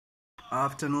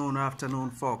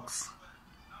Afternoon, folks.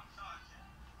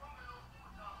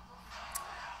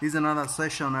 This is another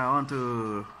session. I want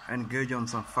to engage on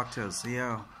some factors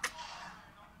here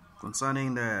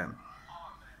concerning the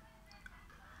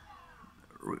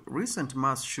recent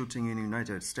mass shooting in the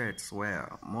United States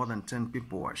where more than 10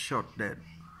 people were shot dead,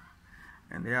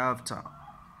 and thereafter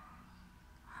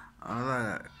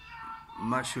another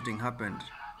mass shooting happened.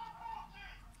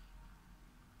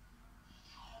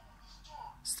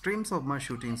 Streams of mass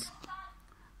shootings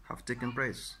have taken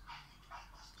place.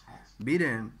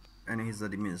 Biden and his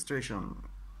administration,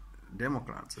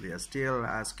 Democrats, they are still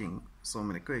asking so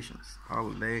many questions. How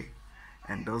will they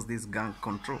endorse this gun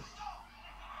control?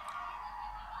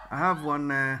 I have one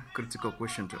critical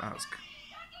question to ask.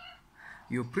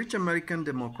 You preach American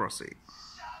democracy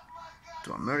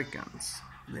to Americans,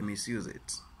 they misuse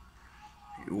it.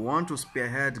 You want to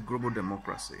spearhead global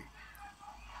democracy.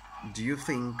 Do you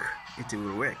think it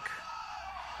will work?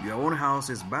 Your own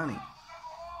house is burning.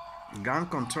 Gun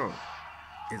control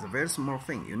is a very small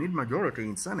thing. You need majority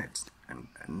in Senate and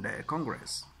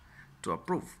Congress to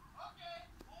approve.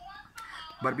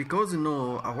 But because you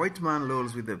know a white man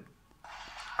rules with the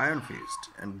iron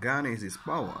fist and gun is his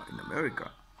power in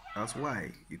America, that's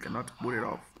why you cannot put it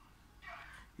off.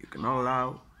 You cannot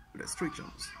allow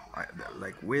restrictions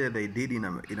like where they did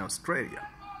in Australia.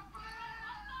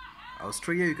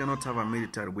 Australia, you cannot have a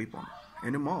military weapon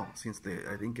anymore since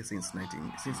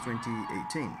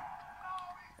 2018,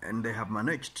 and they have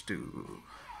managed to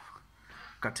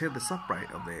curtail the supply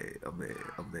of the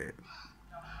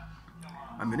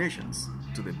ammunitions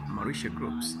to the militia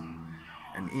groups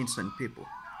and innocent people.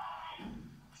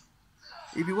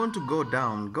 If you want to go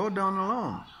down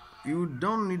alone. You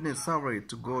don't need necessarily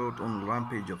to go out on a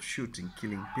rampage of shooting,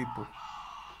 killing people.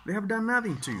 They have done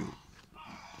nothing to you.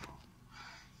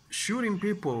 Shooting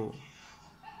people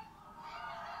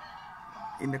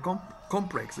in the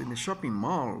complex, in the shopping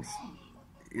malls,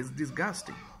 is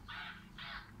disgusting.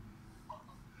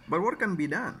 But what can be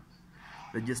done?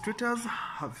 The legislators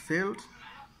have failed.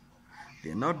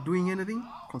 They are not doing anything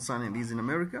concerning this in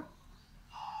America.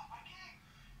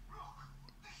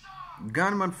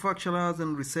 Gun manufacturers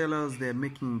and resellers, they are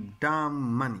making damn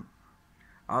money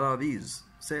out of these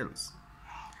sales.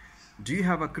 Do you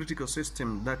have a critical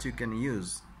system that you can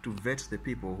use to vet the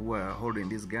people who are holding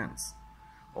these guns?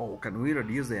 Or can we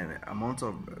reduce the amount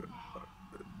of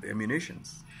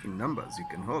ammunitions in numbers you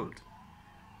can hold?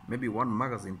 Maybe one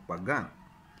magazine per gun.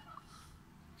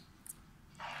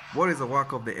 What is the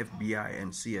work of the FBI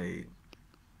and CIA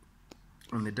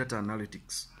on the data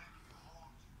analytics?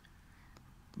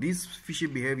 These fishy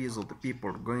behaviors of the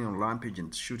people going on rampage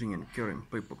and shooting and killing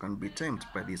people can be tamed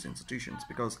by these institutions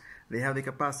because they have the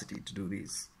capacity to do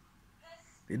this.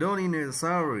 They don't need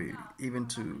necessarily even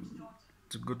to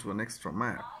go to an extra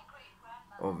mile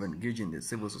of engaging the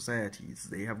civil societies.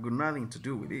 They have got nothing to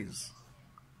do with this.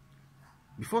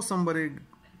 Before somebody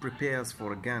prepares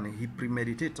for a gun, he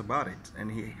premeditates about it,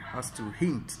 and he has to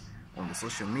hint on the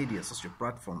social media, social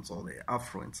platforms, or the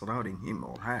affluence surrounding him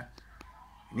or her.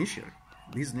 Initially,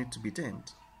 these need to be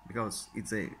tamed because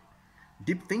it's a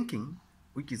deep thinking,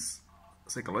 which is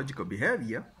psychological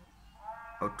behavior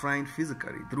of trying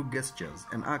physically through gestures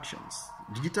and actions,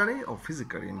 digitally or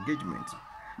physically engagement,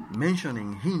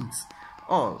 mentioning hints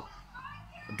or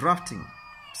drafting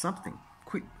something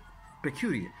quick,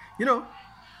 peculiar. You know,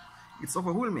 it's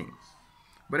overwhelming.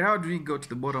 But how do we go to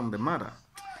the bottom of the matter?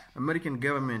 American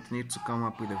government needs to come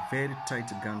up with a very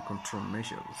tight gun control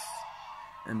measures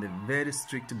and a very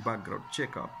strict background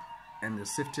checkup, and the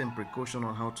safety and precaution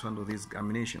on how to handle these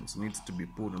ammunitions needs to be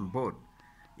put on board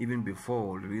even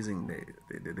before releasing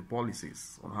the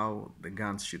policies on how the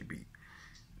guns should be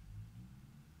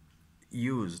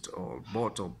used or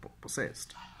bought or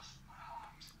possessed.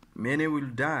 Many will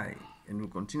die and will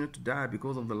continue to die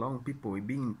because of the wrong people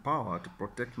being in power to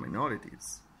protect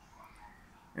minorities.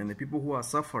 And the people who are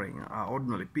suffering are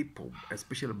ordinary people,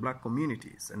 especially black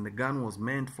communities. And the gun was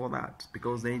meant for that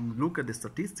because they look at the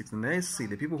statistics and they see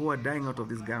the people who are dying out of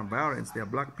this gun violence, they are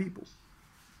black people.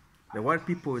 The white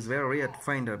people, is very rare to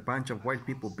find a bunch of white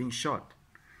people being shot.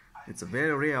 It's a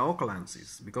very rare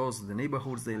occurrences because the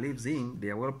neighborhoods they live in, they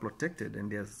are well protected,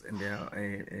 and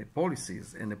their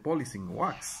policies and the policing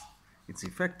works. It's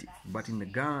effective. But in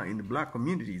the black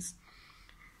communities,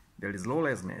 there is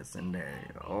lawlessness and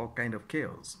all kind of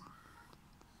chaos.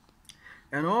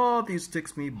 And all this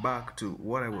takes me back to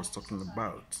what I was talking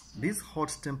about. These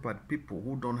hot-tempered people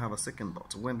who don't have a second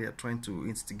thought when they are trying to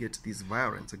instigate this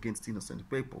violence against innocent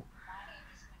people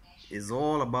is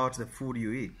all about the food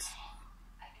you eat.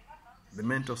 the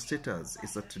mental status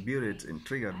is attributed and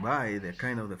triggered by the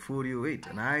kind of the food you eat.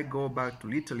 And I go back to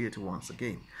retaliate once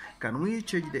again. Can we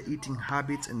change the eating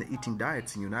habits and the eating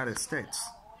diets in the United States?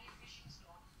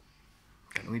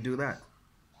 Can we do that?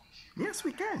 Yes,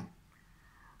 we can.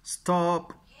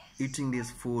 Stop eating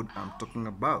this food I'm talking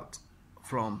about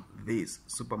from these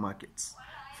supermarkets,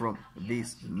 from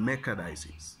these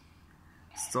merchandises.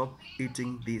 Stop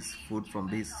eating this food from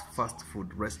these fast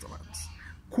food restaurants.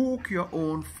 Cook your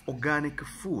own organic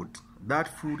food.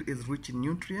 That food is rich in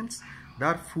nutrients.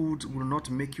 That food will not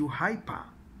make you hyper.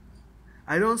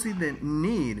 I don't see the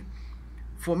need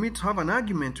for me to have an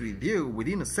argument with you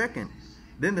within a second.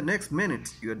 Then the next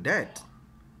minute, you're dead.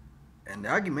 And the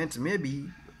argument maybe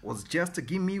was just to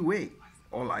give me way.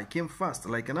 Or I came fast.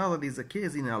 Like another, there's a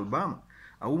case in Alabama.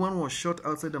 A woman was shot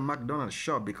outside a McDonald's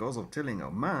shop because of telling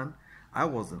a man, I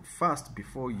wasn't fast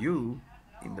before you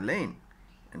in the lane.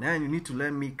 And then you need to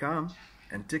let me come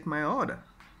and take my order.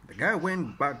 The guy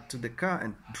went back to the car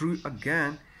and drew a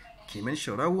gun, came and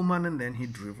shot a woman, and then he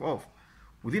drove off.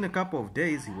 Within a couple of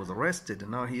days, he was arrested,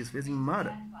 and now he is facing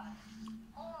murder.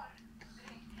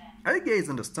 Are you guys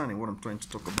understanding what I'm trying to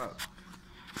talk about?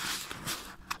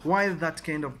 Why that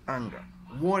kind of anger?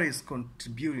 What is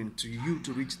contributing to you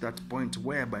to reach that point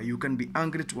whereby you can be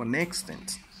angry to an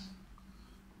extent?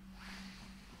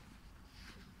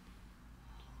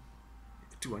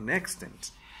 To an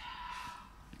extent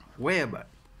whereby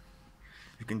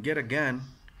you can get a gun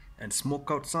and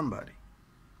smoke out somebody.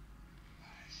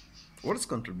 What is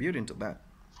contributing to that?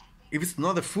 If it's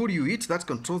not the food you eat that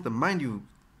controls the mind,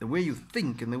 the way you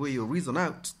think and the way you reason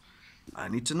out, I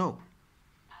need to know.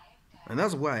 And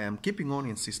that's why I'm keeping on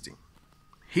insisting.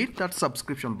 Hit that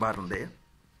subscription button there.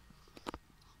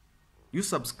 You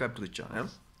subscribe to the channel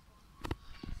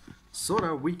so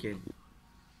that we can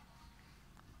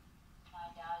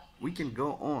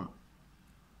go on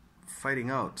fighting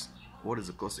out what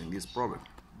is causing this problem,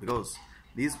 because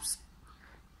this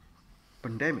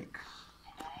pandemic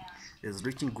is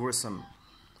reaching gruesome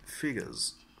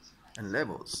figures and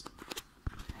levels,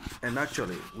 and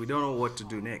actually we don't know what to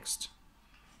do next.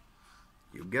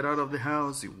 You get out of the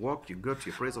house, you walk, you go to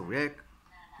your place of work,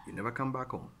 you never come back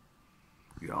home.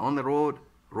 You are on the road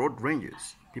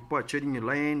ranges, people are changing your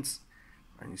lanes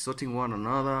and insulting one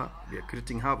another, they are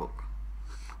creating havoc.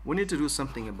 We need to do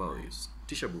something about this.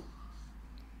 Tishabu,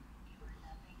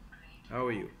 how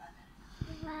are you?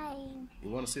 Fine.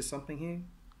 You want to say something here?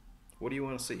 What do you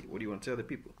want to say? What do you want to tell the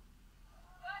people?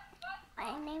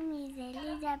 My name is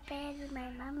Elizabeth. My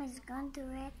mom is going to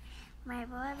work. My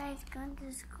brother is going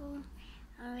to school.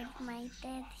 I'm with my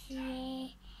dad here.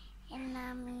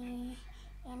 And me,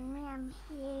 I'm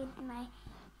here with my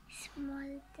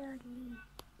small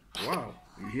doggy. Wow,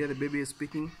 you hear the baby is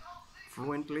speaking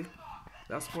fluently?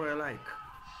 That's what I like.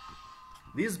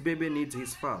 This baby needs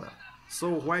his father. So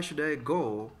why should I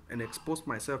go and expose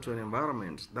myself to an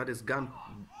environment that is gun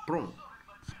prone?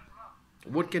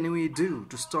 What can we do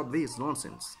to stop this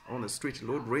nonsense on the street?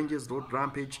 Road ranges, road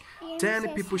rampage.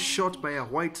 10 people shot by a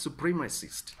white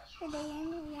supremacist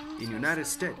in the United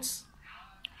States.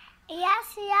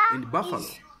 In Buffalo.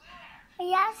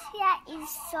 Yes, is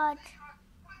shot.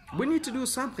 We need to do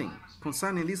something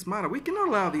concerning this matter. We cannot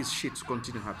allow this shit to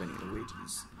continue happening the way it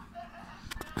is.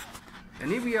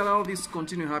 And if we allow this to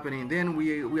continue happening, then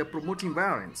we are promoting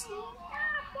violence.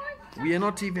 We are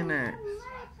not even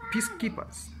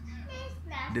peacekeepers,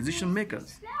 decision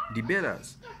makers,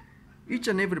 debaters. Each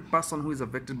and every person who is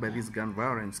affected by this gun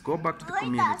violence, go back to the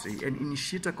community and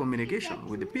initiate a communication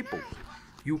with the people.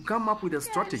 You come up with a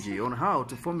strategy on how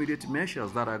to formulate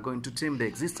measures that are going to tame the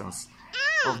existence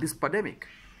of this pandemic.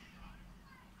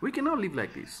 We cannot live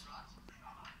like this.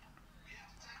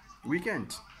 We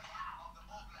can't.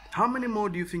 How many more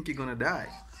do you think you're gonna die?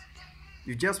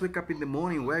 You just wake up in the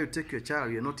morning where you take your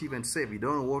child, you're not even safe, you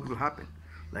don't know what will happen.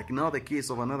 Like now the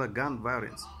case of another gun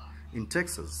violence. In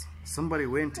Texas, somebody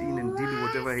went in and did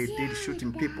whatever he did,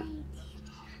 shooting people.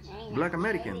 Black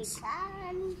Americans.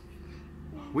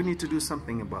 We need to do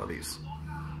something about this.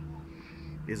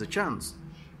 There's a chance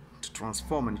to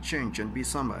transform and change and be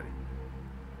somebody.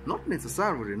 Not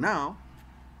necessarily now,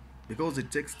 because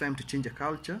it takes time to change a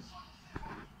culture.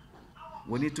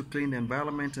 We need to clean the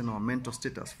environment and our mental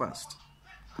status first.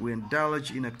 We indulge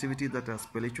in activities that are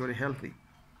spiritually healthy.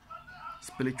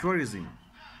 Spiritualism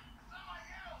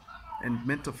and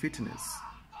mental fitness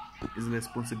is the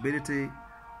responsibility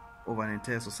of an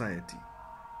entire society.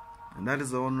 And that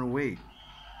is the only way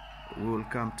we will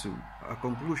come to a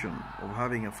conclusion of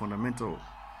having a fundamental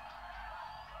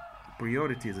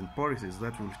priorities and policies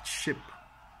that will shape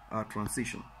our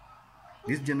transition.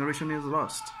 This generation is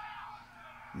lost.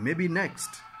 Maybe next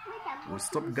will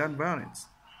stop gun violence.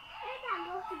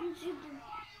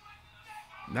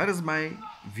 That is my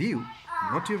view,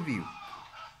 not your view.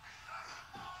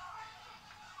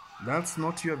 That's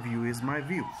not your view, is my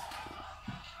view.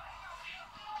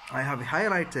 I have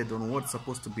highlighted on what's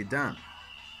supposed to be done.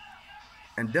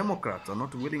 And Democrats are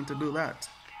not willing to do that.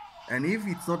 And if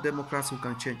it's not Democrats who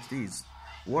can change this,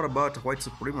 what about white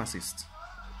supremacists?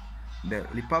 The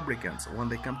Republicans, when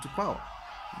they come to power,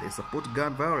 they support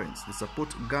gun violence, they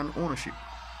support gun ownership,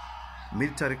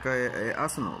 military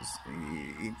arsenals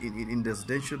in the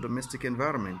residential domestic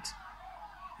environment,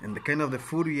 and the kind of the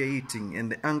food we are eating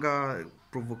and the anger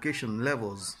provocation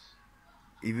levels.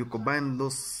 If you combine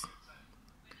those,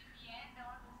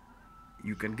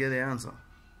 you can get the answer.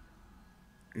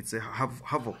 It's a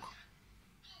havoc.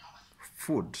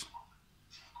 Food.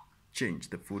 Change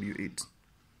the food you eat.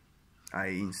 I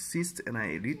insist and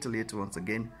I reiterate once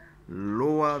again,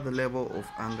 lower the level of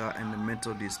anger and the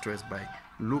mental distress by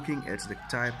looking at the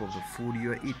type of the food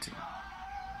you are eating.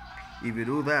 If you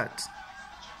do that,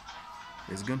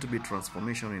 there's going to be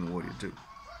transformation in what you do.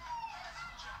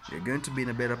 You're going to be in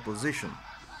a better position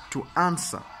to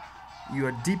answer. You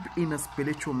are deep in a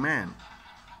spiritual man,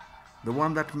 the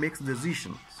one that makes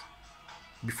decisions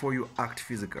before you act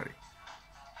physically.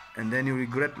 And then you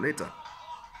regret later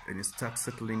and you start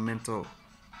settling mental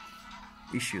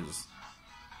issues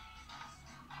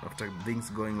after things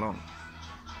going wrong.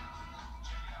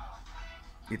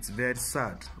 It's very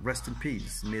sad. Rest in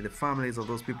peace. May the families of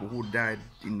those people who died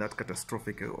in that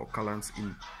catastrophic occurrence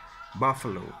in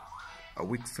Buffalo a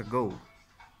week ago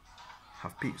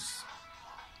have peace.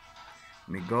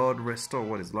 May God restore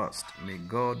what is lost. May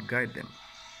God guide them.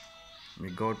 May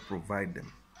God provide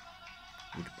them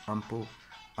with ample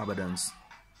abundance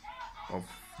of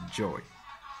joy.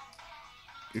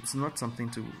 It's not something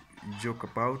to joke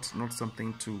about, not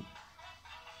something to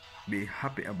be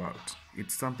happy about.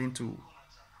 It's something to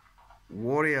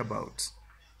worry about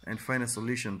and find a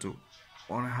solution to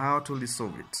on how to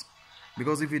resolve it.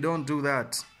 Because if we don't do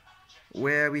that,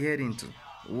 where are we heading to?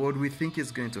 What do we think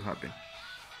is going to happen?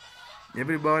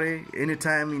 Everybody,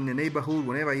 anytime in the neighborhood,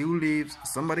 whenever you live,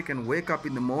 somebody can wake up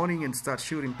in the morning and start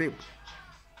shooting people.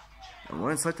 And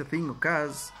when such a thing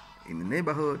occurs in the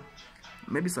neighborhood,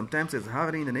 maybe sometimes it's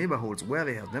happening in the neighborhoods where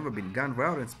there has never been gun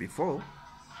violence before.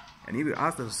 And if you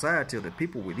ask the society or the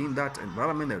people within that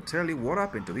environment, they'll tell you what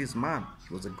happened to this man.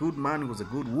 He was a good man, he was a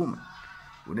good woman.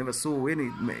 We never saw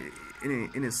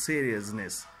any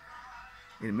seriousness,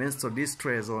 any mental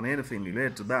distress or anything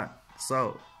related to that.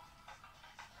 So,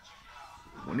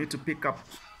 we need to pick up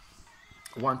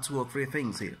 1, 2, or 3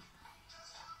 things here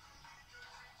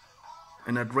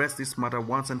and address this matter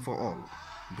once and for all,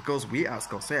 because we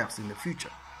ask ourselves in the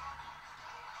future,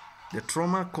 the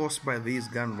trauma caused by this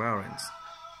gun violence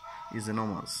is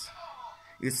enormous.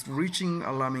 It's reaching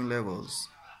alarming levels.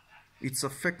 It's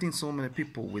affecting so many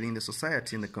people within the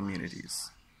society and the communities.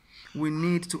 We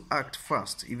need to act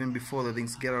fast, even before the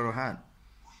things get out of hand,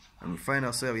 and we find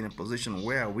ourselves in a position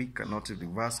where we cannot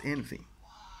reverse anything.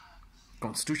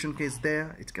 Constitution is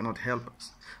there, it cannot help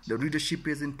us. The leadership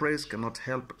is in place, cannot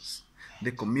help us.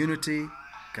 The community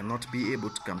cannot be able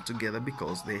to come together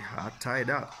because they are tied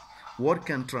up. What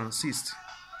can transist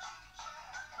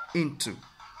into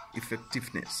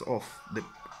effectiveness of the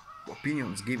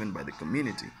opinions given by the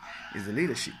community is the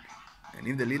leadership. And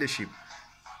if the leadership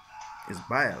is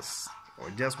biased or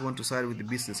just want to side with the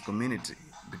business community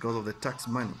because of the tax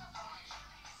money,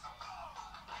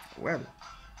 well,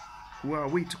 who are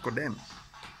we to condemn?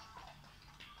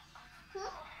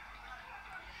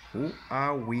 Who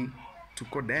are we to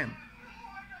condemn?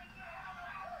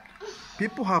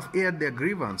 People have aired their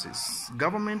grievances.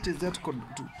 Government is there to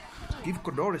give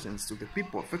condolences to the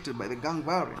people affected by the gang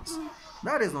violence.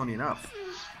 That is not enough.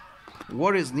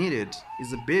 What is needed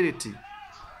is ability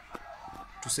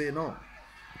to say no.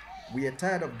 We are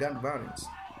tired of gun violence.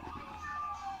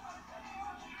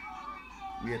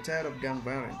 We are tired of gun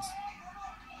violence.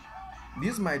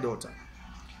 This is my daughter.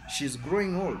 She's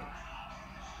growing old.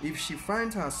 If she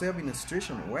finds herself in a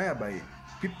situation whereby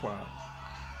people are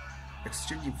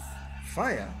exchanging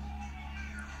fire,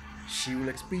 she will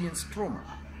experience trauma.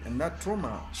 And that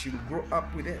trauma, she will grow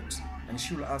up with it. And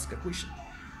she will ask a question.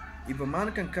 If a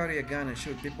man can carry a gun and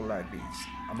shoot people like this,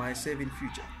 am I saving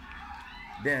future?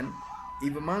 Then,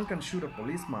 if a man can shoot a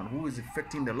policeman who is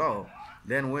affecting the law,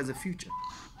 then where's the future?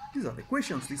 These are the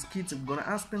questions these kids are going to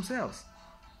ask themselves.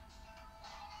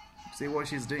 See what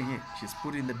she's doing here? She's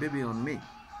putting the baby on me.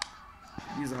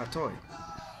 This is her toy.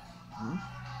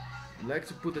 You like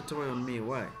to put the toy on me.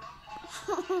 Why?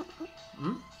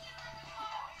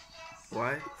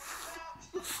 Why?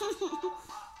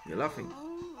 You're laughing.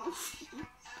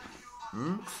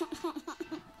 Hmm?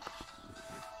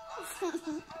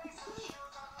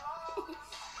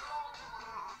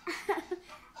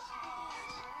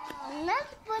 I'm not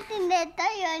putting the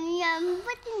toy on you. I'm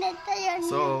putting the toy on you.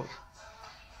 So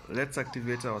let's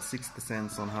activate our sixth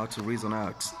sense on how to reason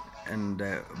out and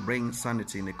bring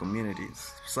sanity in the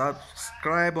communities.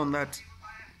 Subscribe on that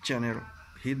channel.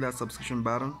 Hit that subscription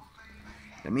button.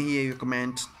 Let me hear your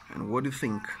comment and what do you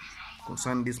think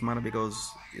concerning this matter,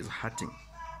 because it's hurting.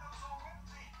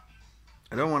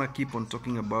 I don't want to keep on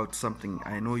talking about something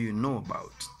I know you know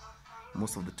about.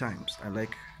 Most of the times I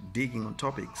like digging on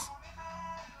topics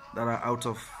that are out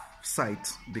of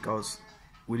sight, because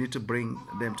we need to bring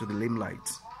them to the limelight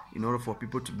in order for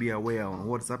people to be aware on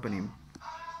what's happening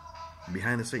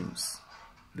behind the scenes.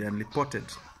 The unreported,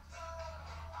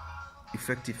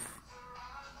 effective,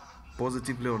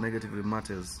 positively or negatively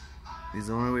matters. This is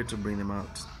the only way to bring them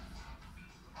out.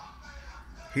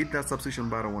 Hit that subscription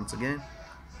button once again.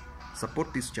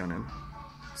 Support this channel.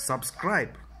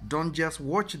 Subscribe. Don't just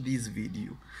watch this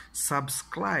video.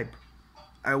 Subscribe.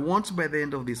 I want by the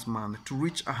end of this month to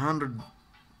reach 100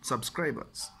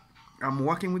 subscribers. I'm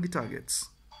working with the targets,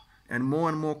 and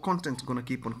more content is gonna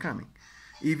keep on coming.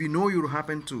 If you know you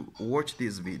happen to watch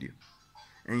this video,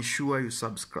 ensure you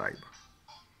subscribe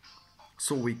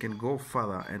so we can go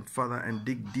further and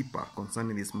dig deeper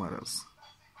concerning these matters,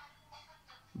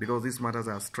 because these matters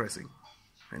are stressing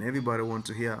and everybody wants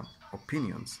to hear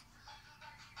opinions.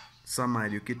 Some are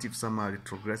educative, some are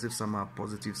retrogressive, some are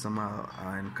positive, some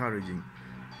are encouraging.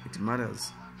 It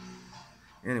matters.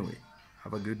 Anyway,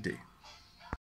 have a good day.